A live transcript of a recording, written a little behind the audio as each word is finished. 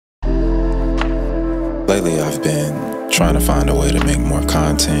Lately, I've been trying to find a way to make more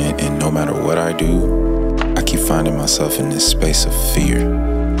content, and no matter what I do, I keep finding myself in this space of fear.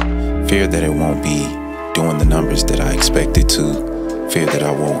 Fear that it won't be doing the numbers that I expected to, fear that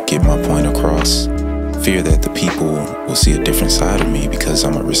I won't get my point across, fear that the people will see a different side of me because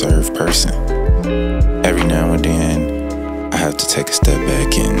I'm a reserved person. Every now and then, I have to take a step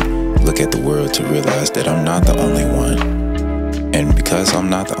back and look at the world to realize that I'm not the only one. And because I'm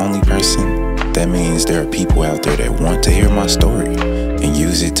not the only person, that means there are people out there that want to hear my story and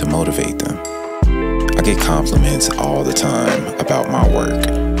use it to motivate them. I get compliments all the time about my work,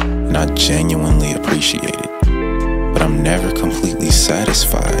 and I genuinely appreciate it. But I'm never completely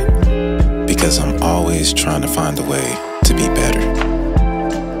satisfied because I'm always trying to find a way to be better.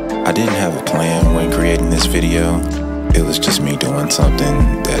 I didn't have a plan when creating this video. It was just me doing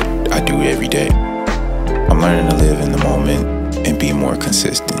something that I do every day. I'm learning to live in the moment and be more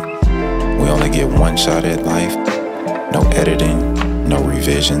consistent. We only get one shot at life. No editing, no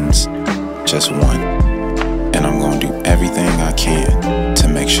revisions, just one. And I'm gonna do everything I can to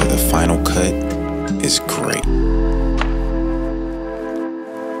make sure the final cut is great.